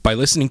By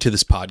listening to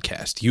this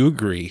podcast, you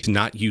agree to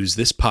not use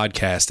this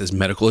podcast as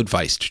medical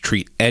advice to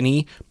treat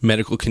any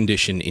medical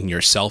condition in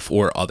yourself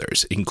or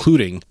others,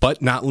 including,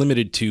 but not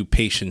limited to,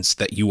 patients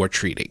that you are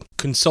treating.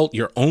 Consult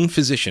your own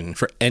physician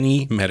for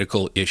any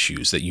medical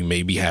issues that you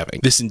may be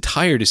having. This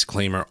entire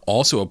disclaimer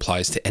also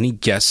applies to any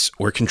guests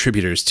or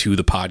contributors to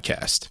the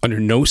podcast. Under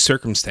no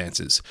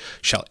circumstances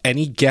shall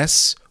any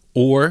guests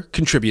or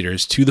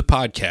contributors to the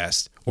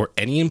podcast or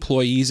any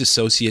employees,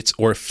 associates,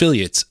 or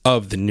affiliates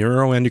of the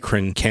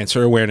Neuroendocrine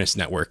Cancer Awareness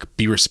Network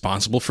be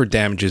responsible for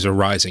damages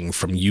arising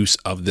from use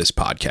of this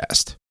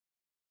podcast.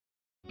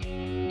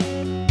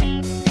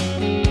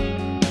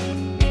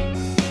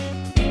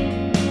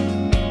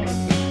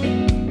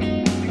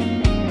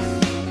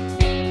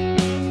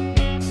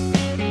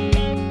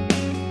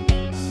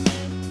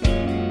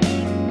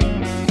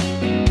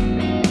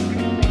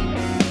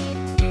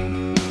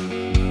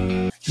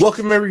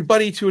 Welcome,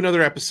 everybody, to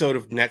another episode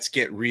of Nets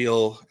Get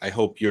Real. I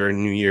hope your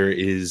new year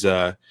is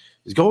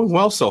going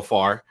well so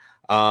far.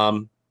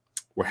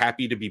 We're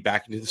happy to be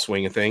back into the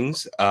swing of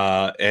things.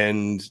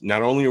 And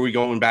not only are we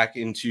going back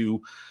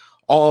into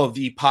all of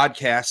the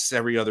podcasts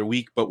every other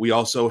week, but we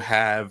also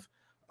have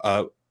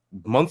a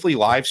monthly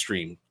live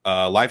stream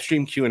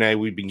Q&A.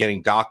 We've been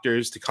getting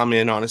doctors to come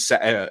in on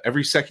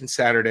every second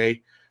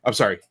Saturday.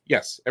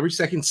 Every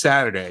second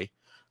Saturday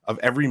of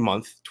every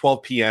month,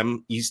 12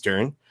 p.m.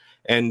 Eastern.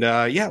 And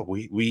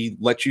we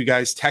let you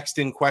guys text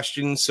in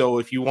questions. So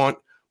if you want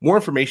more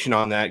information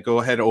on that, go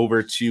ahead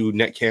over to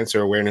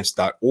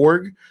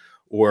netcancerawareness.org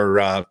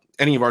or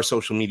any of our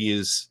social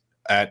medias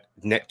at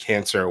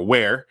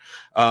netcanceraware.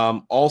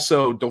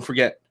 Also, don't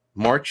forget,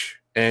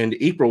 March and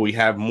April, we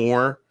have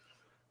more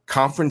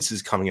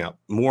conferences coming up,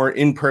 more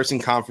in-person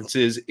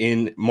conferences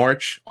in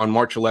March. On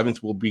March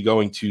 11th, we'll be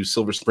going to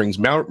Silver Springs,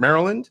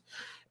 Maryland,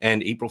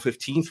 and April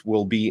 15th,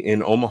 we'll be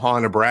in Omaha,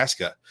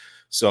 Nebraska.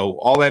 So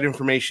all that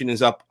information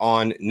is up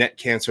on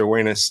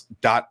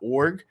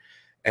netcancerawareness.org.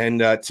 And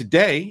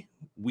today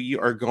we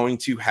are going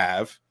to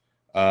have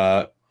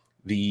an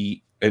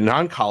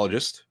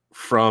oncologist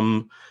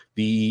from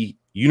the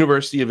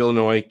University of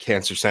Illinois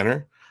Cancer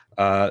Center,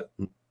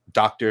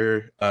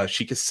 Dr.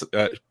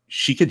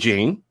 Shikha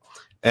Jain.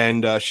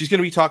 And she's going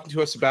to be talking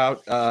to us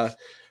about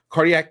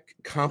cardiac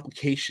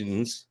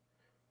complications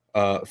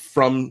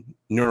from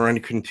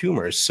neuroendocrine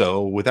tumors.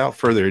 So without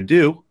further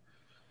ado,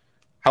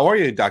 how are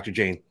you, Dr.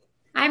 Jain?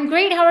 I'm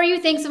great. How are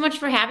you? Thanks so much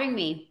for having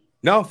me.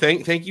 No,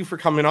 thank you for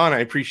coming on. I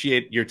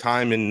appreciate your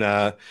time. And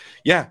I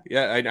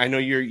know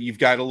you've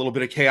got a little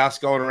bit of chaos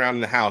going around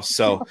in the house.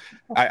 So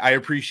I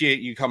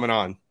appreciate you coming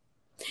on.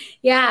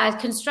 Yeah,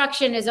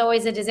 construction is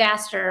always a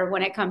disaster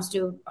when it comes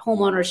to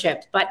home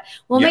ownership, but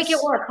we'll make it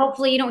work.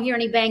 Hopefully you don't hear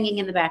any banging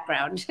in the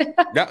background.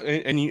 Yeah,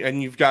 and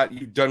you've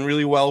done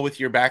really well with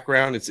your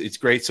background. It's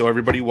great. So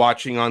everybody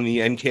watching on the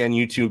NCAN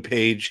YouTube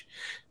page,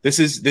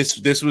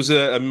 this was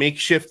a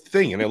makeshift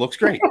thing, and it looks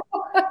great.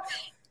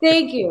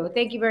 Thank you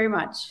very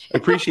much. I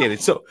appreciate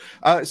it. So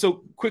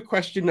quick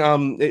question.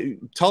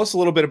 Tell us a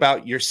little bit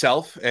about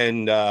yourself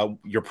and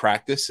your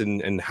practice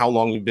and how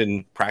long you've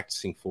been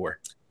practicing for.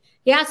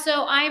 Yeah,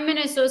 so I'm an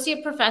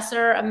associate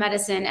professor of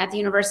medicine at the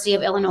University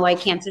of Illinois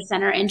Cancer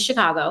Center in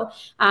Chicago.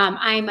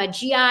 I'm a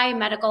GI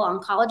medical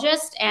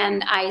oncologist,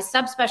 and I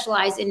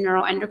subspecialize in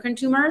neuroendocrine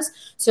tumors.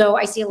 So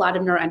I see a lot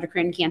of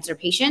neuroendocrine cancer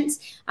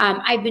patients.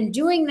 I've been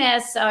doing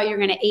this, you're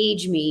going to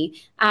age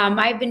me.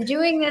 I've been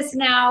doing this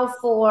now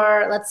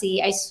for,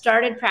 I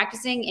started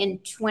practicing in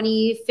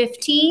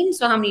 2015.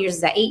 So how many years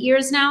is that? 8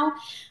 years now.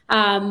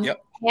 Yep.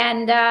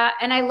 And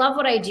I love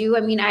what I do. I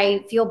mean, I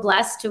feel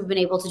blessed to have been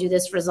able to do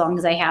this for as long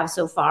as I have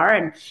so far.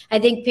 And I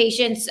think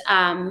patients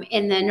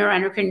in the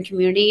neuroendocrine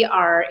community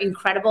are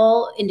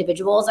incredible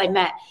individuals. I've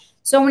met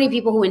so many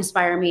people who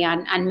inspire me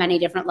on many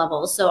different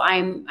levels. So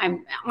I'm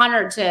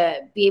honored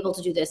to be able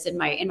to do this in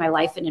my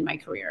life and in my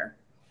career.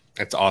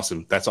 That's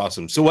awesome.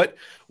 So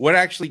what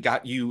actually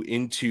got you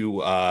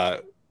into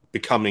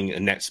becoming a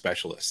NET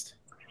specialist?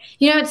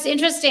 You know, it's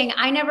interesting.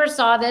 I never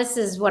saw this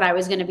as what I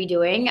was going to be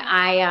doing.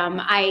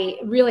 I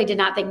really did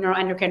not think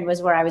neuroendocrine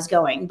was where I was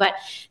going. But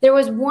there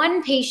was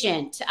one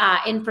patient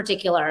in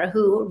particular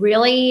who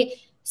really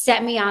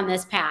set me on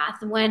this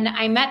path. When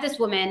I met this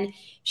woman,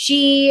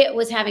 she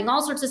was having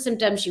all sorts of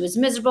symptoms. She was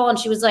miserable, and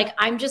she was like,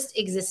 I'm just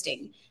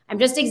existing,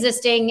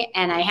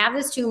 and I have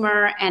this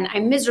tumor, and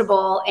I'm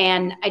miserable,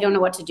 and I don't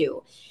know what to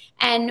do.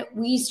 And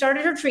we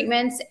started her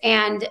treatments,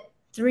 and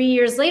 3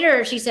 years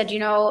later, she said,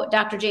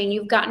 Dr. Jain,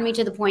 you've gotten me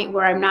to the point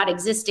where I'm not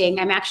existing.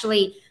 I'm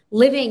actually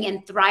living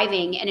and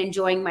thriving and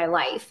enjoying my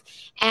life.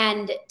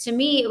 And to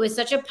me, it was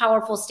such a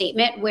powerful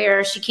statement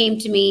where she came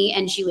to me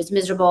and she was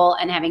miserable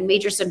and having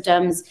major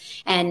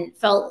symptoms and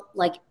felt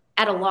like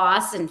at a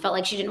loss and felt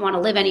like she didn't want to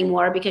live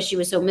anymore because she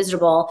was so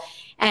miserable.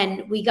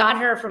 And we got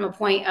her from a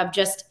point of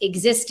just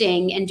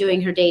existing and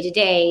doing her day to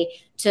day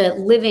to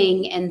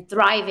living and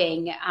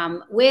thriving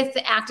with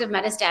active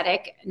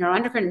metastatic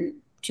neuroendocrine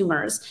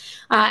tumors.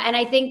 And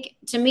I think,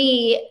 to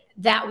me,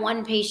 that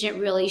one patient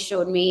really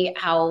showed me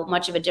how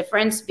much of a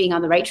difference being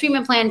on the right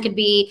treatment plan could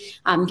be,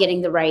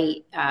 getting the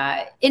right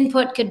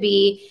input could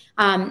be.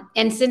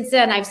 And since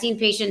then, I've seen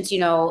patients,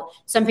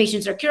 some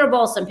patients are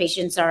curable, some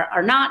patients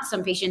are not,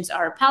 some patients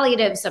are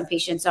palliative, some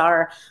patients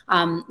are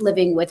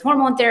living with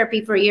hormone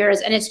therapy for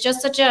years. And it's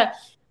just such a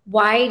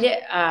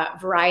wide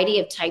variety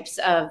of types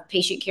of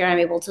patient care I'm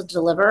able to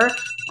deliver.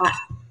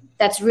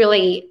 That's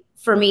really,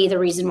 for me, the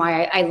reason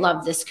why I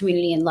love this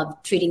community and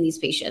love treating these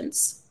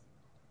patients.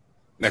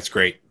 That's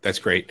great. That's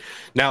great.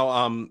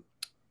 Now,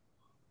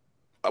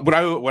 what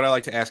I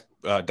like to ask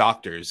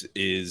doctors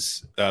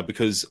is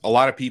because a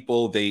lot of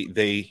people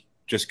they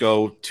just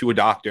go to a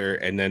doctor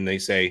and then they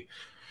say,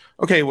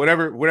 okay,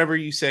 whatever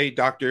you say,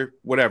 doctor,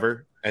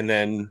 whatever, and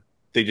then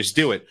they just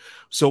do it.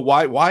 So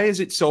why is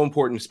it so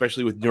important,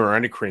 especially with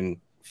neuroendocrine,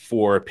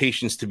 for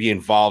patients to be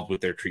involved with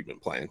their treatment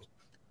plan?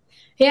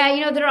 Yeah,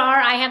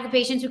 I have the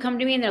patients who come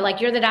to me and they're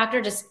like, you're the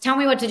doctor, just tell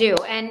me what to do.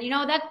 And,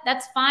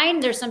 that's fine.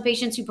 There's some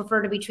patients who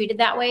prefer to be treated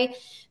that way.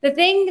 The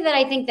thing that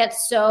I think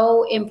that's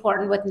so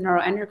important with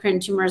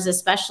neuroendocrine tumors,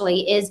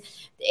 especially, is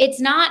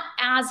it's not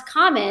as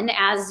common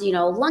as,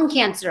 lung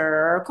cancer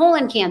or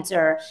colon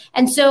cancer.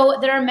 And so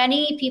there are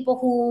many people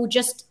who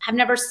just have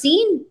never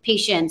seen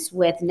patients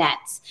with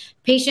NETs.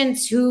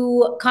 Patients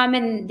who come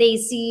and they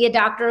see a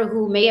doctor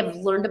who may have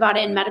learned about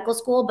it in medical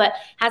school, but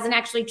hasn't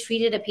actually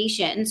treated a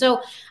patient. And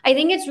so I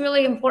think it's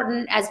really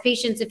important as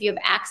patients, if you have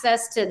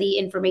access to the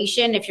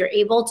information, if you're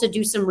able to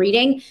do some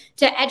reading,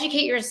 to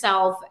educate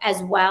yourself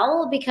as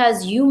well,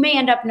 because you may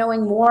end up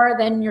knowing more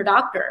than your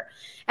doctor.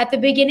 At the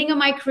beginning of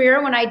my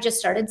career, when I just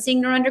started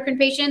seeing neuroendocrine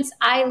patients,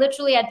 I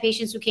literally had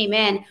patients who came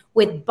in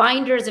with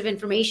binders of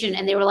information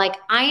and they were like,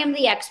 I am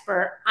the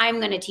expert, I'm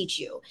going to teach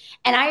you.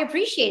 And I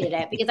appreciated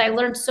it because I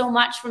learned so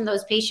much from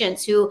those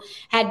patients who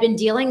had been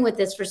dealing with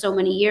this for so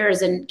many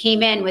years and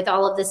came in with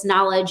all of this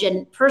knowledge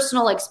and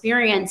personal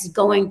experience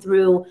going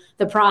through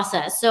the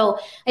process. So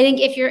I think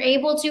if you're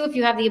able to, if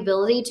you have the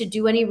ability to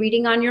do any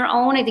reading on your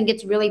own, I think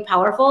it's really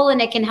powerful and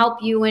it can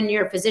help you and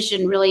your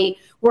physician really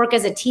work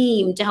as a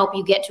team to help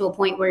you get to a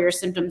point where your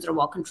symptoms are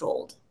well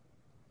controlled.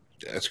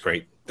 That's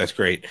great. That's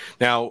great.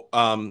 Now,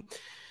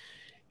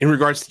 in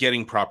regards to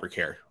getting proper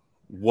care,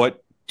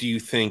 what do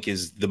you think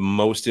is the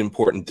most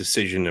important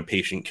decision a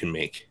patient can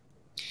make?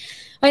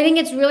 I think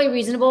it's really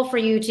reasonable for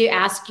you to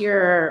ask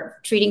your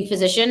treating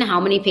physician, how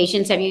many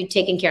patients have you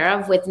taken care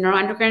of with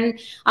neuroendocrine?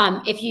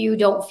 If you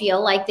don't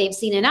feel like they've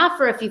seen enough,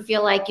 or if you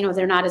feel like,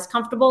 they're not as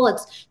comfortable,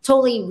 it's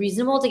totally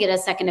reasonable to get a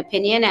second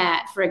opinion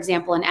at, for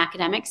example, an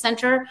academic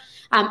center.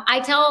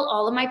 I tell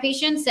all of my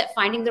patients that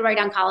finding the right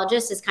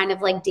oncologist is kind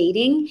of like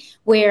dating,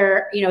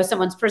 where,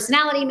 someone's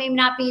personality may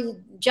not be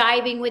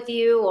jiving with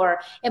you, or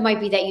it might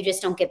be that you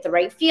just don't get the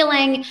right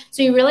feeling.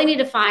 So you really need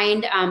to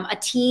find a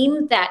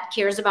team that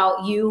cares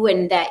about you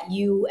and that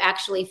you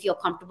actually feel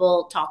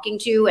comfortable talking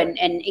to and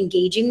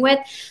engaging with.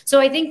 So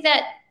I think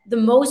that the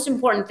most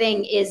important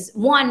thing is,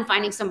 one,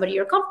 finding somebody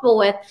you're comfortable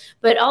with,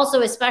 but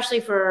also,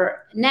 especially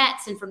for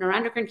NETs and for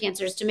neuroendocrine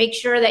cancers, to make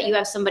sure that you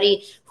have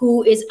somebody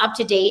who is up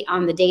to date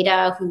on the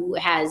data, who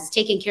has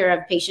taken care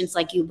of patients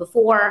like you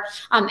before.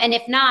 And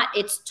if not,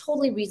 it's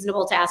totally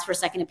reasonable to ask for a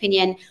second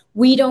opinion.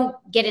 We don't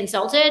get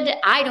insulted.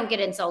 I don't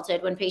get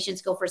insulted when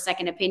patients go for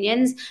second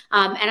opinions.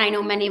 And I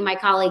know many of my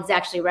colleagues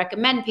actually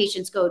recommend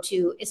patients go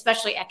to,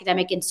 especially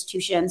academic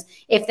institutions,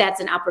 if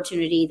that's an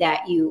opportunity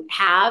that you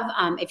have,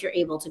 if you're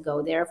able to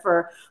go there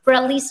for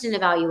at least an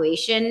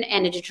evaluation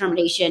and a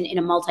determination in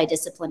a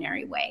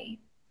multidisciplinary way.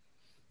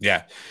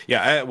 Yeah.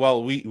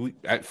 Well, we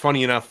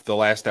funny enough, the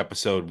last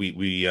episode,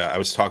 I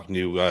was talking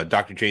to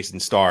Dr. Jason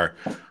Starr,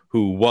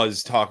 who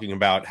was talking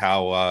about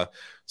how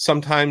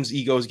sometimes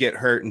egos get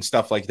hurt and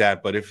stuff like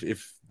that. But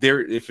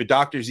if a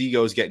doctor's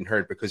ego is getting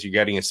hurt because you're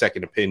getting a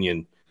second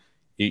opinion,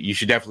 you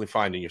should definitely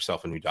find in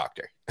yourself a new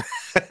doctor.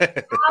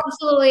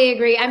 Absolutely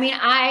agree. I mean,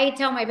 I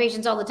tell my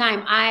patients all the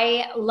time,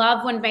 I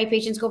love when my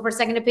patients go for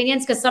second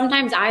opinions, because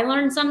sometimes I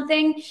learn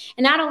something.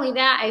 And not only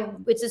that,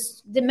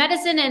 the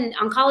medicine and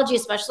oncology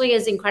especially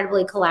is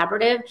incredibly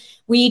collaborative.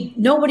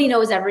 Nobody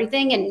knows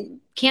everything, and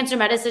cancer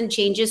medicine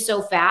changes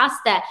so fast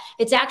that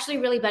it's actually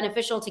really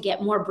beneficial to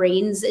get more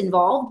brains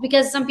involved,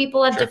 because some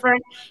people have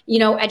different,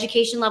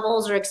 education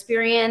levels or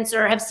experience,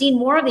 or have seen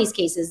more of these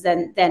cases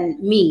than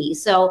me.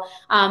 So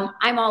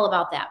I'm all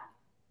about that.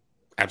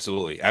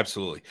 Absolutely.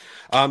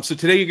 So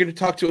today you're going to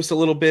talk to us a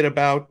little bit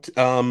about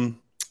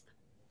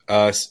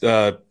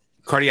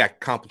cardiac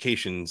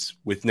complications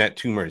with NET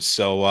tumors.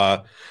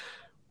 So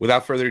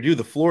without further ado,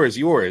 the floor is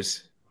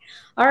yours.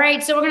 All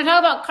right, so we're going to talk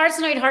about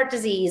carcinoid heart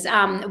disease.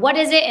 What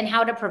is it and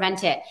how to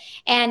prevent it?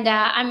 And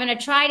I'm going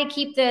to try to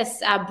keep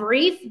this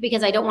brief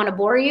because I don't want to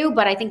bore you,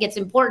 but I think it's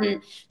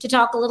important to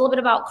talk a little bit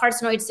about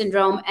carcinoid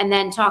syndrome and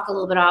then talk a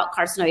little bit about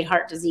carcinoid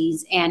heart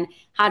disease and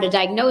how to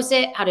diagnose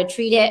it, how to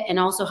treat it, and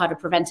also how to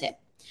prevent it.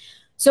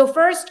 So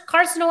first,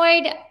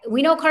 carcinoid.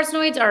 We know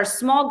carcinoids are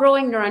small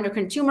growing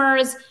neuroendocrine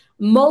tumors.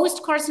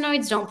 Most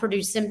carcinoids don't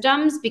produce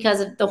symptoms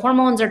because the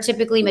hormones are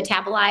typically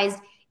metabolized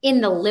in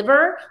the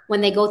liver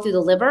when they go through the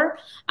liver.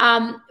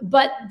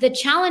 But the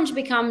challenge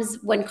becomes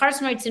when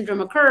carcinoid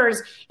syndrome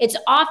occurs, it's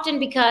often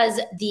because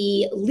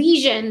the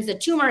lesions, the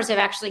tumors have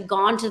actually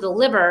gone to the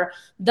liver,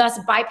 thus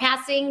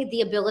bypassing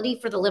the ability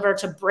for the liver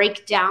to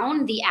break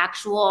down the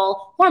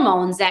actual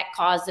hormones that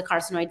cause the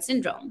carcinoid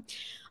syndrome.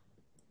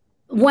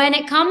 When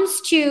it comes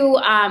to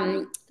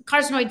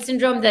carcinoid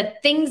syndrome, the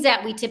things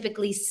that we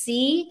typically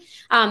see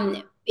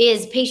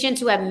is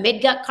patients who have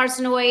midgut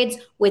carcinoids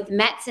with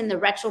mets in the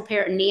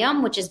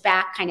retroperitoneum, which is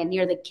back kind of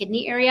near the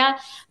kidney area.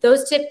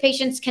 Those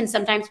patients can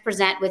sometimes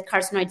present with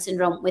carcinoid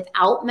syndrome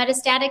without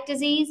metastatic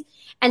disease.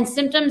 And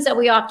symptoms that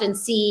we often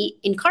see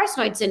in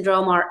carcinoid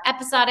syndrome are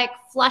episodic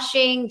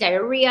flushing,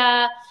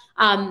 diarrhea,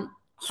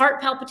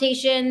 heart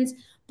palpitations.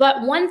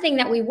 But one thing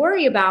that we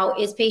worry about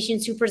is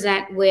patients who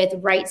present with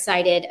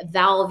right-sided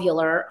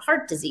valvular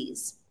heart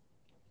disease.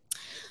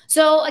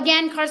 So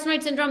again,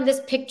 carcinoid syndrome,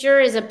 this picture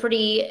is a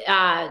pretty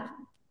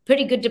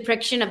good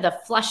depiction of the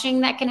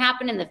flushing that can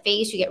happen in the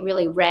face. You get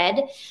really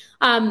red.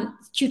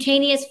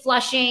 Cutaneous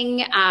flushing,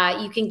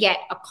 you can get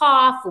a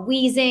cough,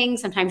 wheezing,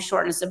 sometimes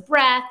shortness of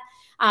breath.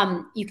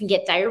 You can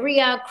get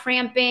diarrhea,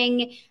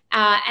 cramping,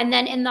 and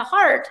then in the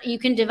heart, you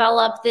can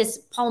develop this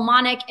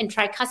pulmonic and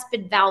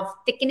tricuspid valve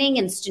thickening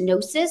and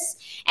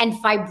stenosis and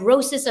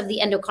fibrosis of the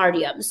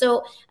endocardium.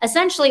 So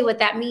essentially what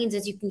that means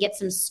is you can get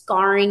some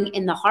scarring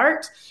in the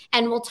heart,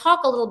 and we'll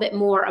talk a little bit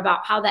more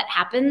about how that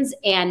happens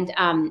and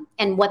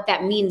what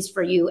that means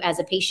for you as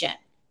a patient.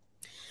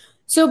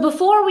 So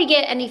before we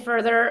get any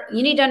further,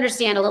 you need to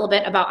understand a little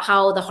bit about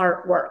how the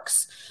heart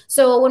works.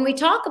 So when we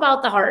talk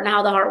about the heart and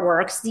how the heart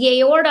works, the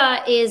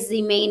aorta is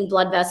the main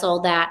blood vessel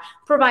that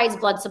provides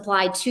blood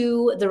supply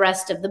to the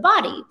rest of the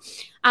body.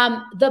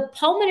 The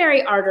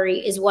pulmonary artery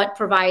is what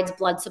provides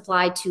blood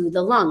supply to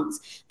the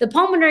lungs. The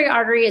pulmonary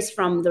artery is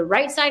from the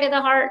right side of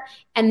the heart,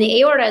 and the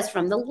aorta is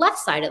from the left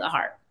side of the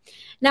heart.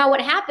 Now,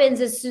 what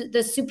happens is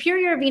the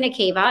superior vena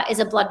cava is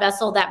a blood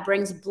vessel that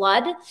brings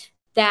blood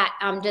that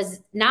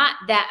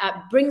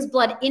brings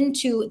blood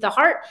into the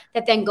heart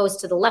that then goes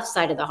to the left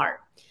side of the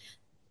heart.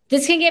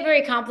 This can get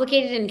very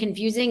complicated and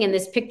confusing, and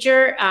this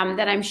picture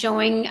that I'm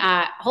showing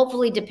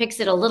hopefully depicts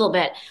it a little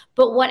bit.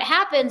 But what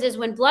happens is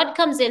when blood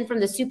comes in from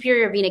the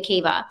superior vena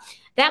cava,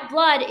 that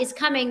blood is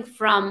coming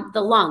from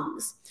the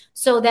lungs.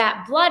 So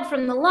that blood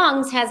from the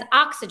lungs has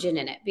oxygen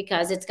in it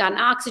because it's gotten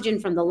oxygen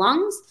from the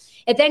lungs.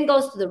 It then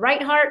goes to the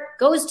right heart,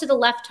 goes to the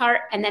left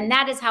heart, and then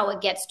that is how it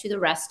gets to the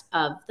rest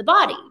of the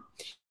body.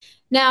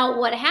 Now,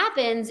 what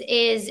happens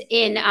is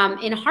in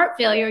heart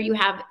failure, you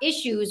have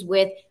issues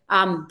with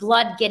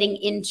blood getting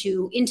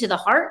into the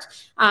heart.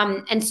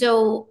 And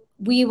so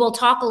we will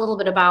talk a little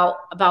bit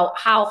about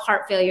how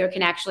heart failure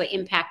can actually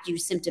impact you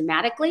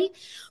symptomatically.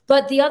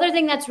 But the other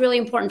thing that's really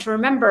important to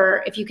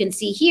remember, if you can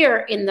see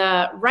here in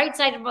the right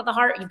side of the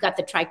heart, you've got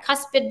the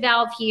tricuspid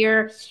valve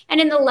here. And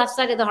in the left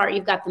side of the heart,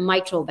 you've got the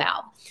mitral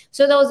valve.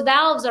 So those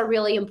valves are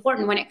really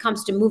important when it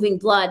comes to moving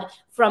blood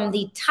from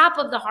the top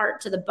of the heart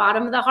to the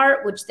bottom of the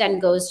heart, which then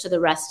goes to the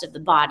rest of the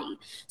body.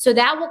 So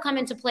that will come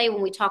into play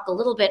when we talk a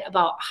little bit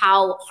about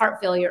how heart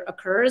failure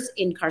occurs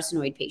in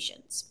carcinoid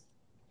patients.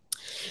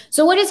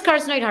 So what is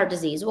carcinoid heart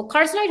disease? Well,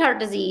 carcinoid heart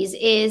disease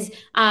is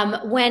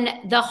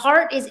when the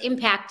heart is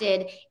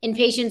impacted in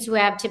patients who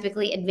have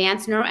typically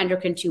advanced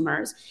neuroendocrine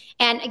tumors.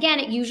 And again,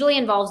 it usually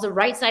involves the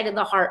right side of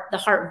the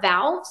heart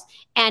valves,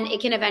 and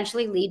it can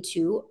eventually lead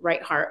to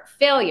right heart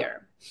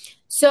failure.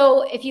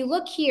 So if you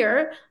look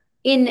here,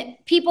 in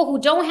people who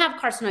don't have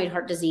carcinoid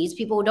heart disease,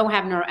 people who don't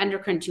have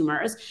neuroendocrine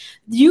tumors,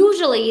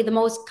 usually the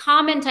most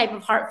common type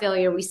of heart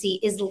failure we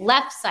see is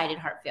left-sided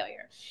heart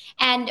failure.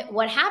 And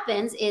what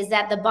happens is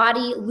that the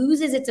body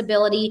loses its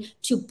ability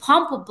to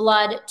pump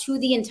blood to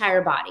the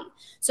entire body.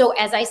 So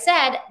as I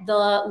said, the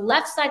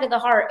left side of the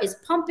heart is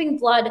pumping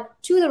blood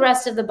to the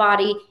rest of the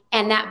body,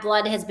 and that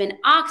blood has been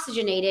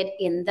oxygenated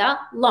in the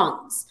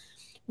lungs.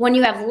 When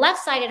you have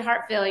left-sided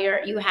heart failure,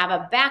 you have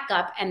a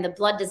backup and the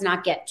blood does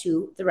not get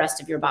to the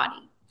rest of your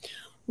body.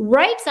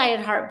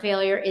 Right-sided heart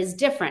failure is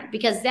different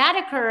because that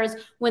occurs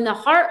when the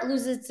heart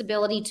loses its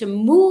ability to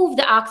move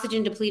the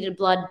oxygen-depleted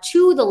blood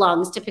to the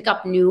lungs to pick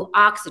up new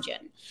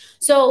oxygen.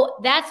 So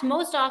that's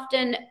most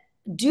often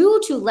due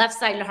to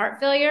left-sided heart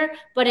failure,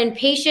 but in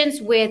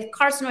patients with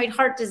carcinoid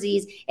heart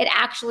disease, it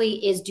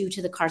actually is due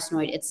to the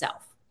carcinoid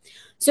itself.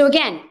 So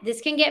again,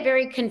 this can get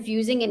very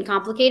confusing and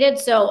complicated.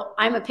 So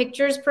I'm a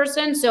pictures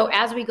person. So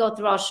as we go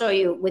through, I'll show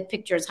you with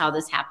pictures how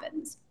this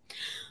happens.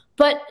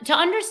 But to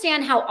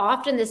understand how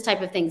often this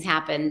type of things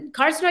happen,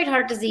 carcinoid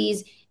heart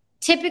disease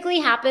typically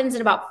happens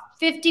in about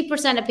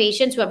 50% of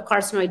patients who have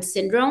carcinoid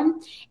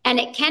syndrome. And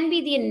it can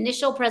be the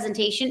initial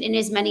presentation in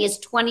as many as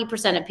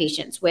 20% of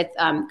patients with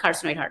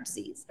carcinoid heart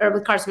disease or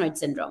with carcinoid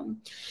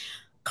syndrome.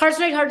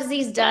 Carcinoid heart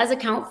disease does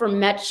account for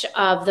much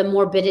of the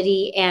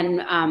morbidity and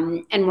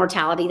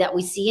mortality that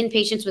we see in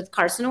patients with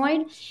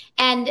carcinoid.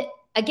 And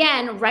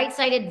again,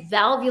 right-sided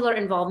valvular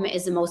involvement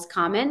is the most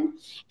common.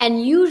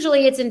 And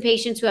usually it's in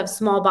patients who have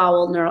small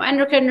bowel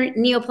neuroendocrine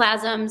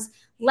neoplasms,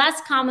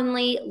 less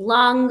commonly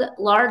lung,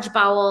 large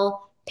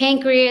bowel,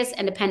 pancreas,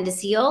 and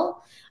appendiceal.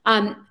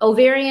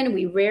 Ovarian,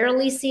 we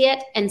rarely see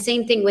it. And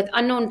same thing with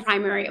unknown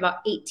primary,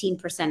 about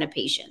 18% of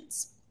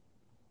patients.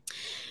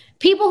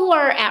 People who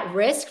are at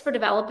risk for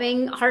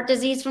developing heart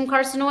disease from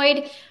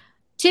carcinoid,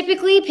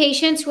 typically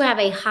patients who have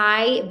a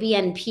high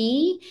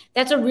BNP.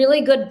 That's a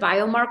really good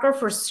biomarker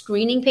for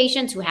screening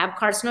patients who have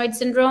carcinoid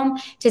syndrome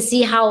to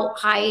see how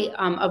high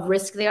of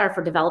risk they are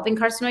for developing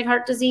carcinoid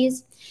heart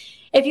disease.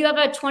 If you have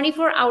a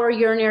 24-hour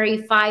urinary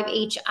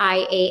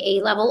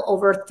 5-HIAA level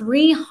over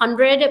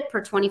 300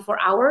 per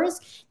 24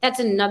 hours, that's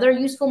another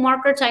useful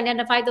marker to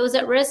identify those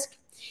at risk.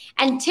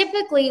 And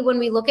typically, when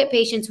we look at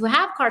patients who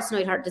have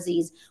carcinoid heart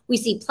disease, we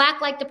see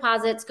plaque-like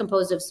deposits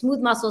composed of smooth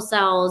muscle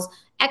cells,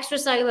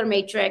 extracellular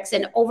matrix,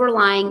 and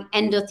overlying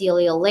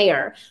endothelial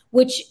layer,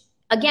 which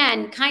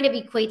again kind of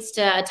equates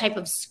to a type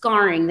of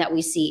scarring that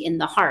we see in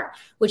the heart,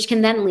 which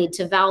can then lead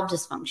to valve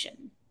dysfunction.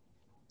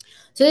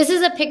 So this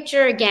is a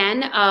picture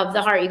again of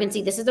the heart. You can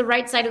see this is the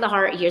right side of the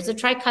heart. Here's the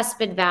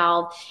tricuspid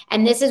valve.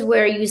 And this is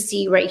where you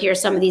see right here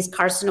some of these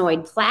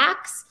carcinoid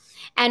plaques.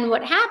 And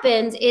what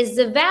happens is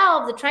the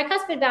valve, the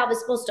tricuspid valve, is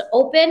supposed to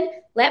open,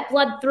 let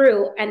blood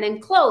through, and then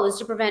close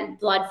to prevent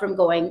blood from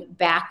going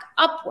back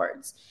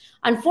upwards.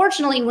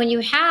 Unfortunately, when you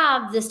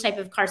have this type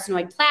of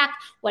carcinoid plaque,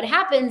 what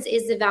happens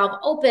is the valve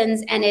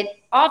opens and it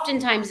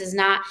oftentimes is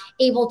not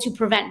able to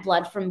prevent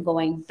blood from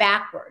going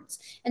backwards.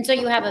 And so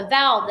you have a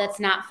valve that's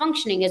not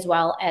functioning as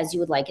well as you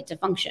would like it to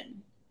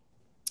function.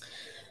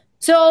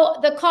 So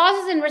the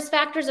causes and risk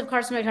factors of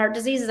carcinoid heart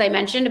disease, as I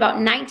mentioned,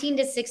 about 19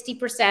 to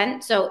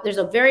 60%. So there's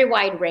a very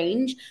wide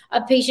range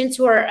of patients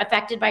who are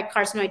affected by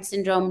carcinoid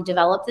syndrome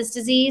develop this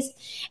disease.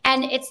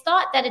 And it's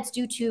thought that it's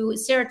due to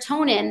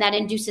serotonin that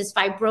induces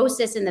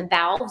fibrosis in the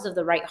valves of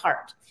the right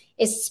heart.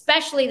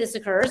 Especially this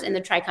occurs in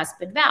the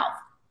tricuspid valve.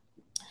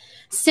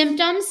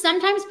 Symptoms,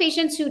 sometimes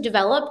patients who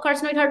develop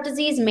carcinoid heart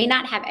disease may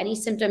not have any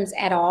symptoms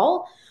at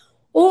all,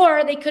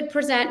 or they could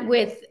present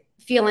with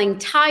feeling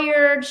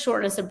tired,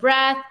 shortness of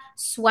breath,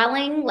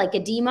 swelling like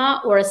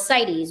edema, or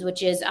ascites,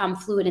 which is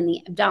fluid in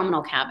the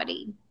abdominal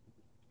cavity.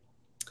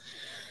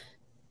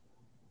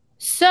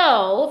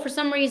 So for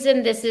some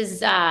reason, this is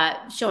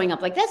showing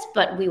up like this,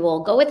 but we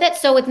will go with it.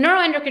 So with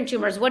neuroendocrine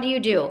tumors, what do you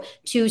do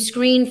to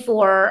screen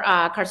for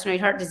carcinoid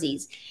heart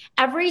disease?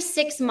 Every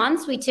 6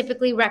 months, we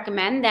typically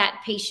recommend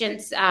that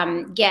patients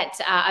get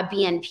a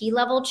BNP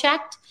level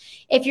checked.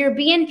 If your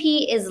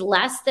BNP is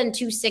less than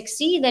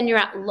 260, then you're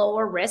at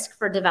lower risk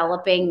for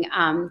developing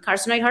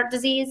carcinoid heart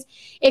disease.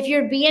 If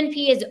your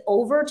BNP is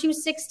over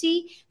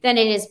 260, then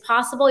it is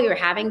possible you're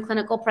having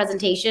clinical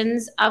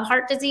presentations of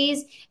heart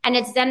disease, and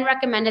it's then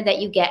recommended that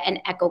you get an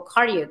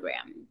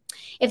echocardiogram.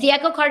 If the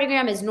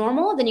echocardiogram is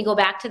normal, then you go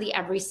back to the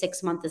every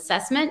 6 month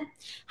assessment.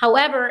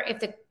 However, if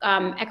the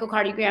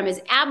echocardiogram is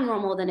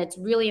abnormal, then it's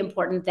really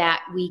important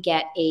that we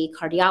get a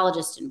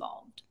cardiologist involved.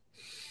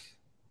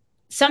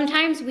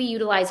 Sometimes we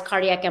utilize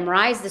cardiac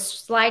MRIs. The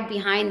slide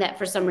behind that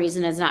for some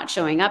reason is not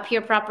showing up here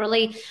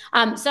properly.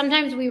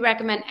 Sometimes we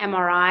recommend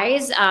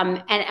MRIs,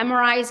 and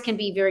MRIs can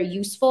be very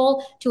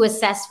useful to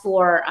assess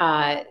for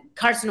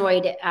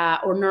carcinoid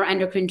or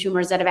neuroendocrine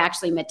tumors that have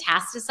actually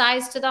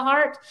metastasized to the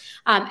heart.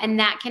 And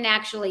that can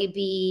actually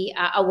be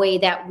a way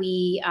that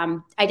we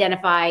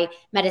identify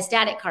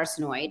metastatic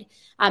carcinoid.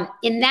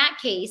 In that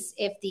case,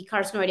 if the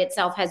carcinoid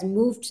itself has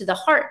moved to the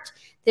heart,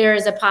 there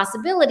is a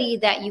possibility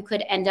that you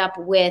could end up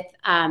with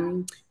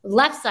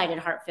left-sided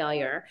heart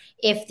failure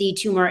if the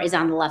tumor is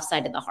on the left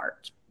side of the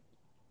heart.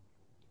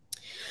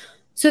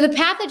 So the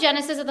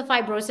pathogenesis of the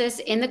fibrosis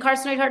in the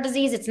carcinoid heart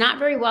disease, it's not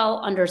very well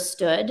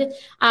understood,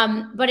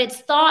 but it's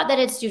thought that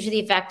it's due to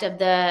the effect of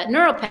the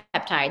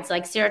neuropeptides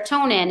like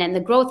serotonin and the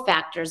growth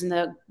factors in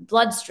the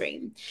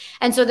bloodstream.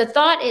 And so the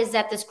thought is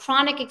that this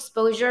chronic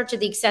exposure to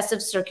the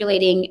excessive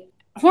circulating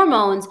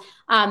hormones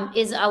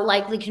is a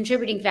likely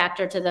contributing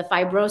factor to the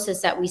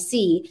fibrosis that we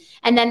see.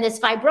 And then this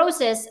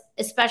fibrosis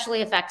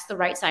especially affects the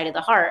right side of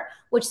the heart,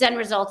 which then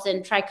results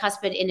in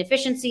tricuspid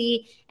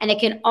inefficiency, and it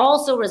can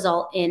also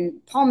result in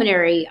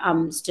pulmonary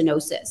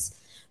stenosis.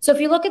 So if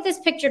you look at this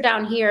picture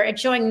down here, it's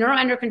showing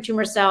neuroendocrine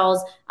tumor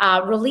cells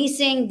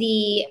releasing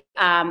the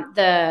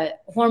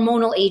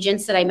hormonal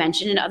agents that I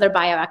mentioned and other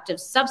bioactive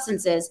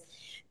substances.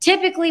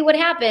 Typically what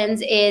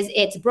happens is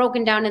it's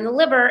broken down in the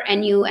liver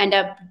and you end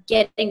up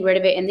getting rid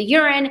of it in the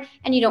urine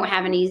and you don't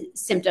have any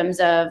symptoms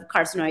of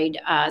carcinoid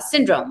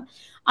syndrome.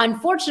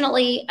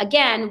 Unfortunately,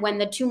 again, when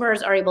the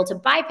tumors are able to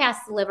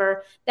bypass the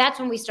liver, that's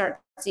when we start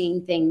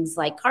seeing things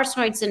like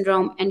carcinoid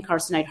syndrome and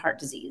carcinoid heart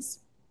disease.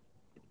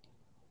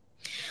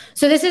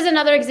 So this is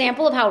another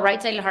example of how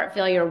right-sided heart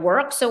failure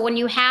works. So when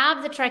you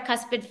have the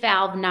tricuspid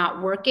valve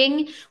not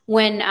working,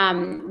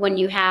 when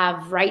you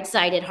have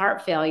right-sided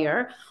heart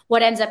failure,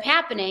 what ends up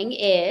happening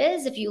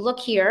is, if you look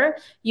here,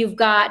 you've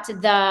got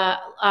the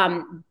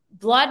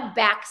blood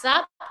backs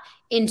up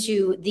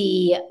into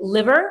the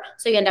liver.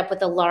 So you end up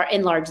with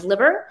enlarged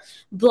liver.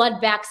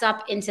 Blood backs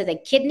up into the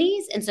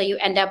kidneys. And so you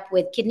end up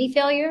with kidney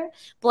failure.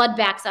 Blood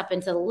backs up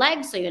into the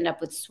legs. So you end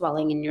up with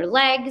swelling in your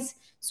legs,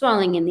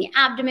 swelling in the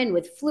abdomen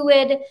with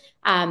fluid.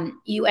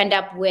 You end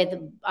up with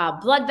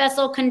blood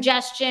vessel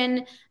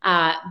congestion.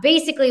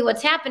 Basically,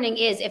 what's happening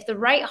is if the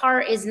right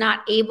heart is not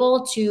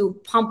able to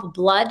pump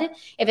blood,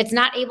 if it's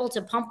not able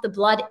to pump the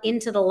blood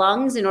into the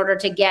lungs in order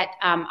to get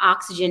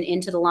oxygen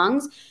into the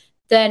lungs,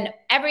 then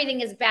everything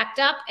is backed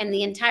up and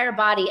the entire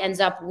body ends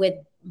up with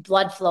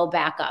blood flow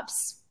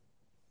backups.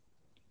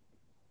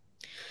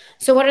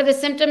 So what are the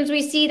symptoms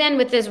we see then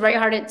with this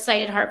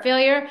right-sided heart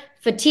failure?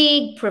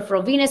 Fatigue,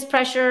 peripheral venous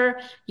pressure,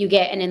 you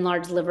get an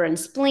enlarged liver and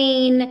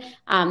spleen.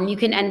 You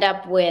can end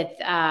up with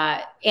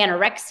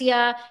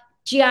anorexia,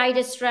 GI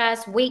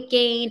distress, weight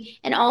gain,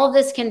 and all of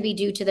this can be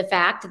due to the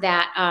fact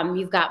that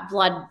you've got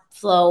blood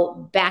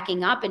flow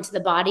backing up into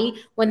the body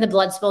when the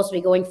blood's supposed to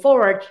be going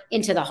forward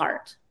into the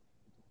heart.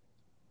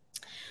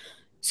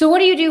 So what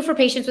do you do for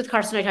patients with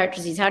carcinoid heart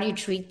disease? How do you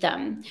treat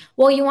them?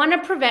 Well, you want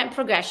to prevent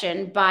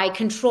progression by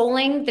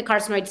controlling the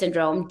carcinoid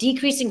syndrome,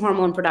 decreasing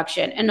hormone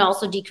production, and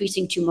also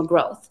decreasing tumor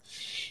growth.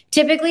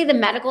 Typically, the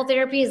medical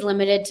therapy is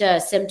limited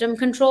to symptom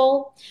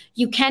control.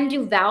 You can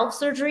do valve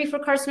surgery for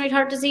carcinoid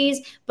heart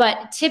disease,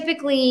 but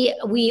typically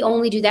we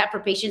only do that for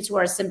patients who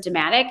are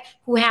symptomatic,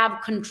 who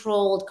have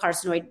controlled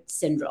carcinoid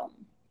syndrome.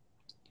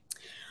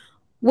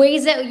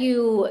 Ways that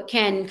you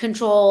can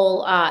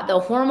control the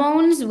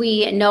hormones.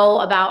 We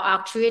know about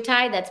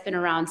octreotide, that's been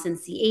around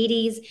since the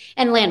 80s,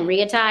 and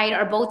lanreotide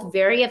are both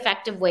very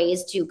effective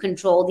ways to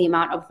control the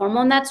amount of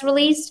hormone that's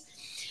released.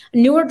 A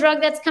newer drug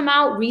that's come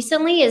out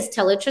recently is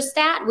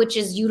telitrestat, which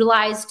is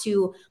utilized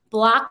to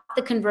block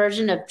the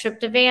conversion of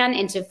tryptophan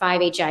into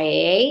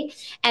 5-HIAA.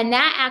 And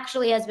that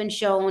actually has been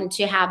shown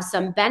to have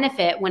some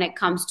benefit when it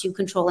comes to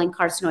controlling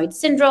carcinoid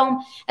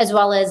syndrome, as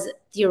well as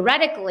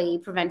theoretically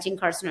preventing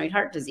carcinoid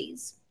heart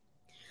disease.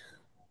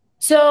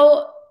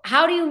 So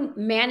how do you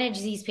manage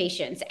these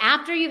patients?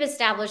 After you've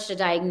established a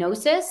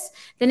diagnosis,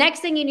 the next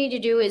thing you need to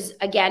do is,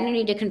 again, you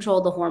need to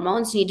control the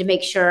hormones. You need to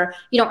make sure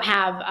you don't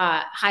have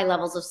high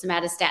levels of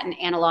somatostatin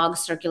analogs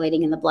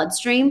circulating in the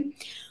bloodstream.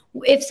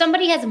 If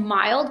somebody has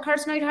mild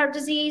carcinoid heart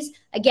disease,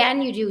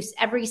 again, you do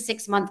every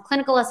 6-month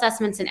clinical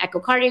assessments and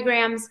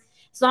echocardiograms.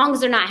 As long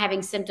as they're not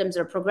having symptoms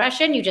or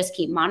progression, you just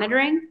keep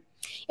monitoring.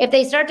 If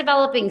they start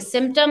developing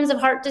symptoms of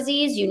heart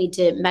disease, you need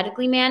to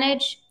medically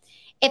manage.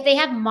 If they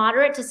have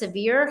moderate to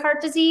severe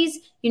heart disease,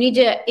 you need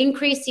to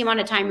increase the amount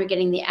of time you're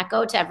getting the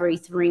echo to every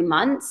 3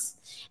 months.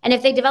 And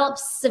if they develop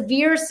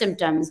severe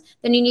symptoms,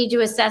 then you need to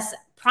assess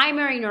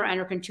primary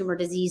neuroendocrine tumor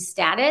disease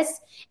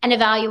status and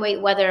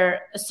evaluate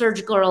whether a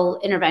surgical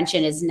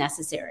intervention is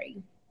necessary.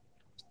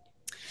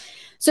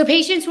 So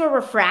patients who are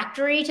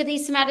refractory to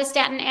these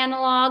somatostatin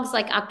analogs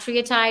like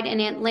octreotide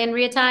and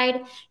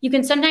lanreotide, you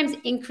can sometimes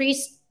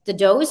increase the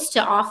dose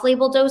to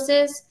off-label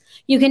doses.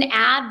 You can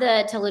add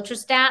the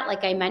telitrestat,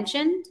 like I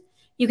mentioned.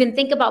 You can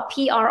think about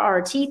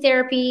PRRT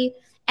therapy.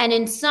 And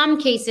in some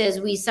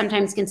cases, we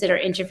sometimes consider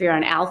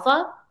interferon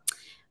alpha.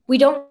 We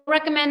don't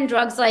recommend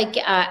drugs like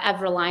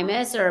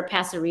everolimus or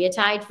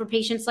pasireotide for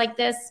patients like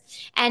this.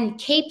 And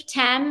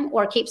cape-tem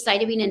or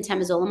capecitabine and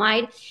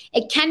temozolomide,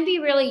 it can be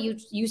really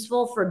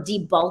useful for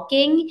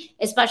debulking,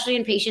 especially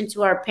in patients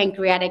who are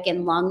pancreatic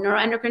and lung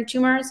neuroendocrine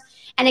tumors.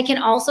 And it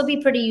can also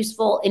be pretty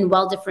useful in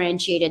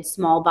well-differentiated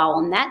small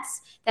bowel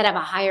nets that have a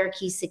higher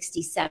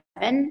Ki-67.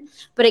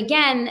 But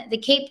again, the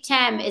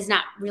cape-tem is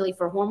not really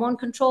for hormone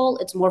control.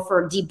 It's more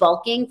for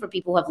debulking for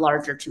people who have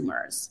larger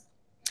tumors.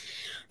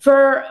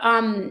 For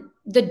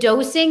the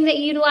dosing that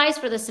you utilize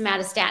for the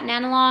somatostatin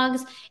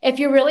analogs, if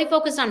you're really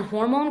focused on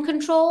hormone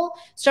control,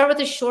 start with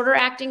a shorter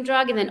acting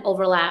drug and then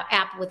overlap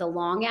with a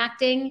long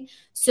acting.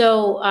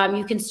 So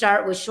you can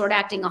start with short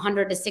acting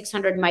 100 to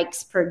 600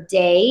 mics per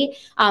day,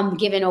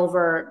 given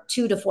over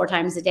 2 to 4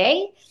 times a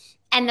day.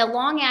 And the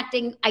long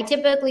acting, I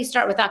typically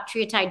start with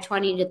octreotide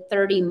 20 to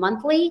 30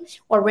 monthly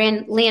or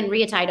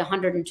lanreotide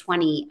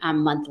 120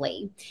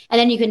 monthly. And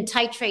then you can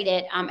titrate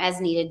it as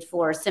needed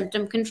for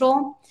symptom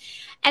control.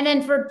 And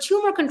then for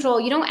tumor control,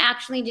 you don't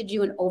actually need to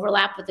do an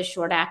overlap with the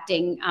short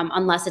acting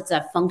unless it's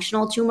a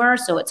functional tumor.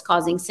 So it's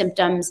causing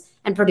symptoms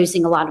and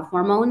producing a lot of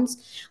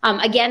hormones.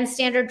 Again,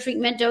 standard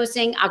treatment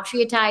dosing,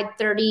 octreotide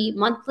 30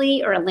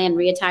 monthly or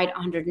lanreotide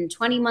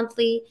 120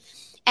 monthly.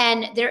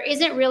 And there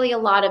isn't really a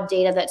lot of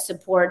data that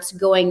supports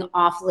going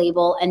off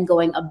label and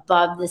going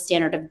above the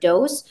standard of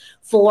dose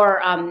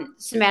for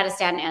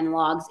somatostatin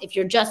analogs if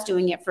you're just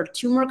doing it for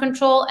tumor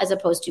control as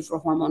opposed to for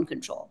hormone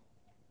control.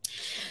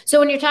 So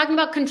when you're talking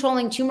about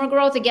controlling tumor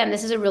growth, again,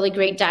 this is a really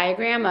great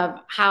diagram of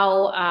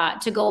how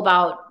to go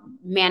about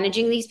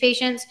managing these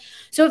patients.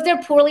 So if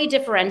they're poorly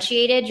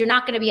differentiated, you're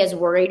not going to be as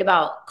worried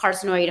about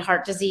carcinoid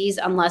heart disease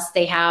unless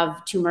they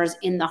have tumors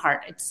in the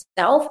heart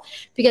itself,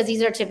 because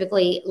these are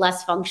typically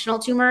less functional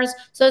tumors.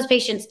 So those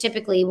patients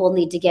typically will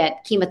need to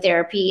get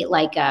chemotherapy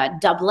like a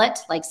doublet,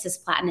 like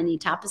cisplatin and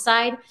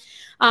etoposide.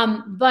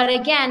 But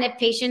again, if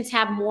patients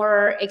have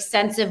more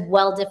extensive,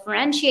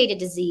 well-differentiated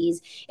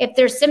disease, if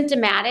they're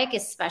symptomatic,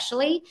 especially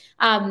especially.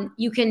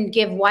 You can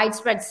give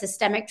widespread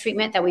systemic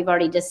treatment that we've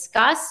already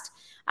discussed.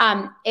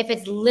 If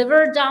it's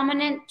liver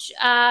dominant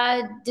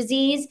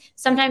disease,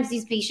 sometimes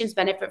these patients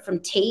benefit from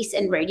TACE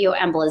and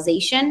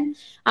radioembolization.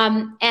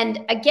 And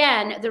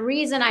again, the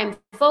reason I'm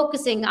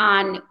focusing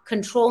on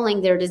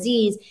controlling their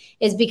disease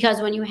is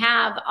because when you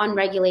have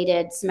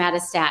unregulated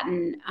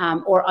somatostatin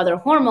or other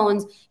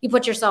hormones, you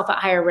put yourself at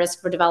higher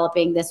risk for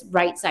developing this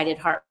right-sided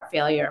heart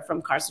failure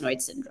from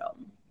carcinoid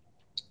syndrome.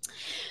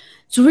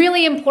 It's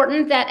really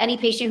important that any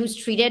patient who's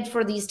treated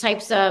for these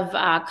types of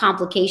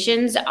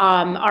complications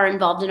are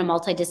involved in a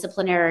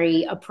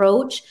multidisciplinary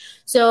approach.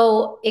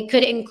 So it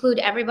could include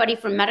everybody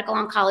from medical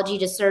oncology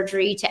to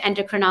surgery to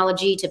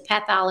endocrinology to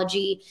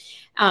pathology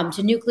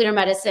to nuclear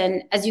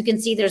medicine. As you can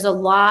see, there's a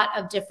lot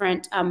of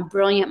different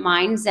brilliant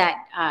minds that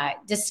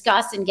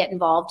discuss and get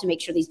involved to make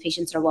sure these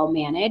patients are well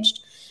managed.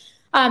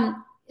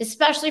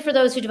 Especially for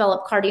those who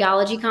develop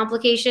cardiology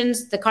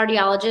complications, the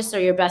cardiologists are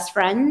your best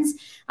friends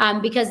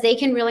because they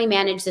can really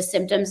manage the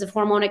symptoms of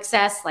hormone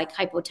excess like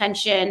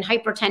hypotension,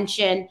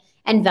 hypertension,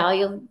 and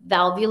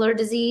valvular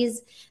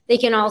disease. They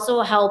can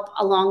also help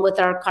along with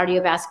our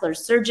cardiovascular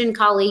surgeon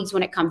colleagues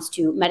when it comes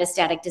to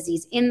metastatic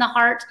disease in the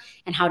heart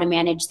and how to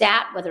manage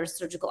that, whether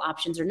surgical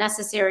options are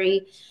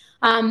necessary.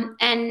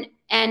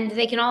 And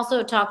they can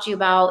also talk to you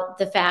about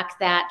the fact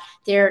that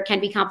there can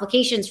be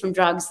complications from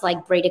drugs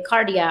like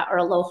bradycardia or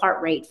a low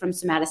heart rate from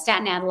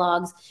somatostatin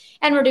analogs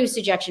and reduced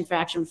ejection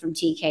fraction from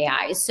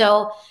TKIs.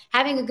 So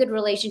having a good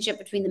relationship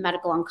between the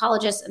medical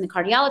oncologist and the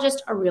cardiologist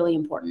are really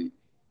important.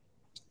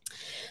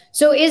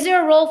 So is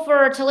there a role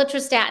for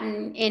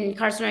telitrestatin in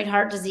carcinoid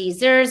heart disease?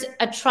 There's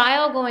a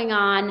trial going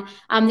on.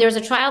 There's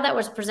a trial that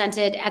was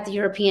presented at the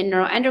European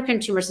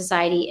Neuroendocrine Tumor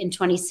Society in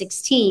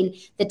 2016,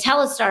 the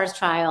TELESTARS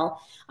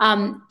trial.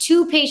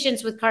 2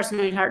 patients with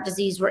carcinoid heart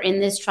disease were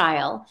in this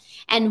trial,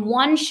 and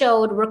one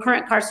showed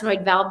recurrent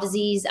carcinoid valve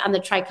disease on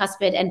the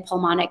tricuspid and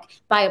pulmonic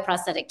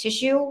bioprosthetic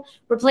tissue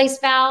replaced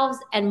valves,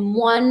 and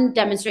one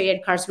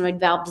demonstrated carcinoid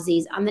valve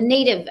disease on the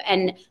native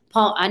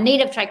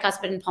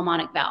tricuspid and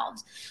pulmonic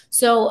valves.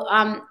 So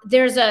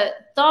there's a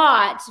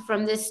thought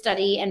from this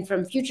study and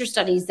from future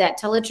studies that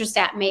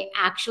telitrestat may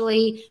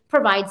actually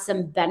provide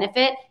some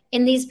benefit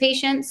in these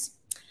patients.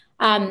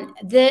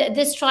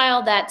 This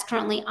trial that's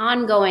currently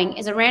ongoing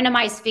is a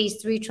randomized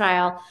phase 3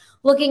 trial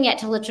looking at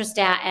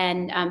telitrestat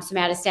and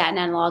somatostatin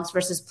analogs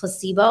versus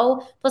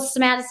placebo plus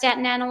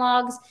somatostatin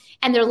analogs.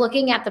 And they're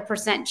looking at the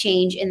percent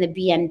change in the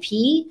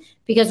BNP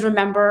because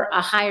remember,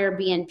 a higher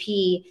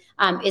BNP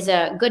is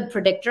a good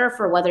predictor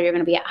for whether you're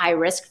going to be at high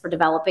risk for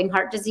developing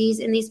heart disease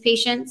in these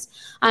patients.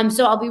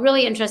 So I'll be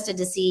really interested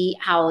to see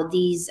how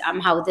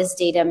this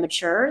data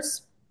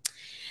matures.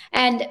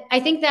 And I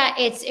think that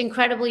it's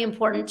incredibly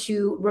important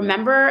to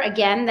remember,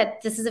 again,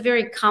 that this is a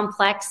very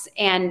complex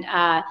and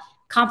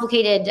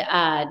complicated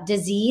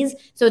disease.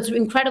 So it's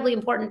incredibly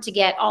important to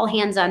get all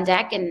hands on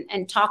deck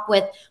and talk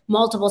with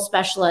multiple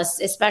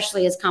specialists,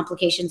 especially as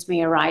complications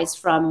may arise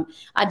from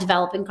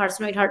developing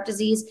carcinoid heart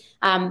disease.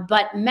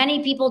 But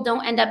many people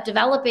don't end up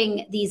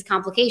developing these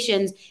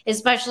complications,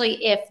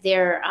 especially if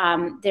their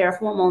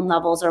hormone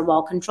levels are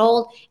well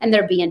controlled and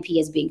their BNP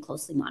is being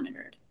closely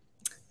monitored.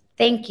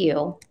 Thank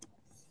you.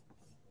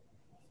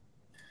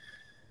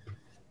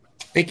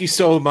 Thank you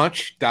so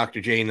much,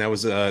 Dr. Jane. That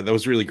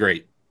was really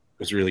great. It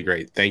was really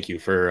great. Thank you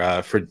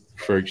for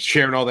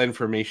sharing all that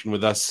information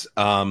with us.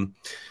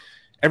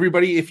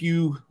 Everybody, if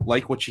you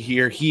like what you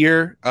hear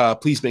here,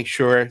 please make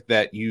sure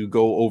that you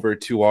go over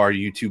to our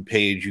YouTube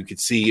page. You could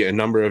see a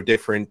number of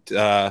different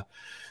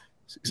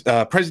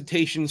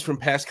presentations from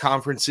past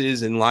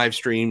conferences and live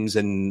streams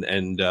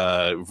and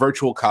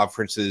virtual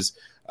conferences.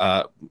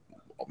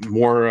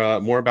 More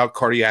about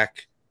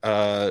cardiac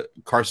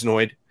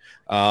carcinoid.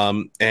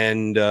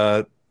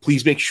 And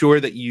please make sure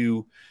that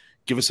you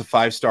give us a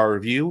 5-star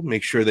review.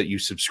 Make sure that you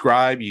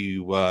subscribe.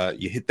 You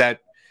hit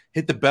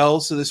the bell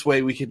so this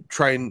way we can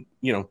try and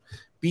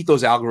beat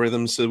those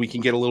algorithms so we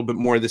can get a little bit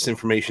more of this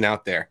information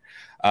out there.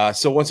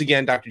 So once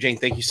again, Dr. Jane,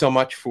 thank you so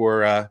much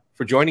for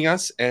joining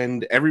us,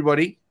 and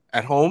everybody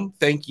at home,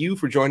 thank you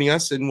for joining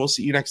us, and we'll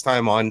see you next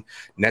time on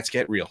Nets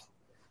Get Real.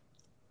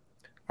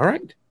 All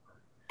right,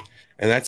 and that's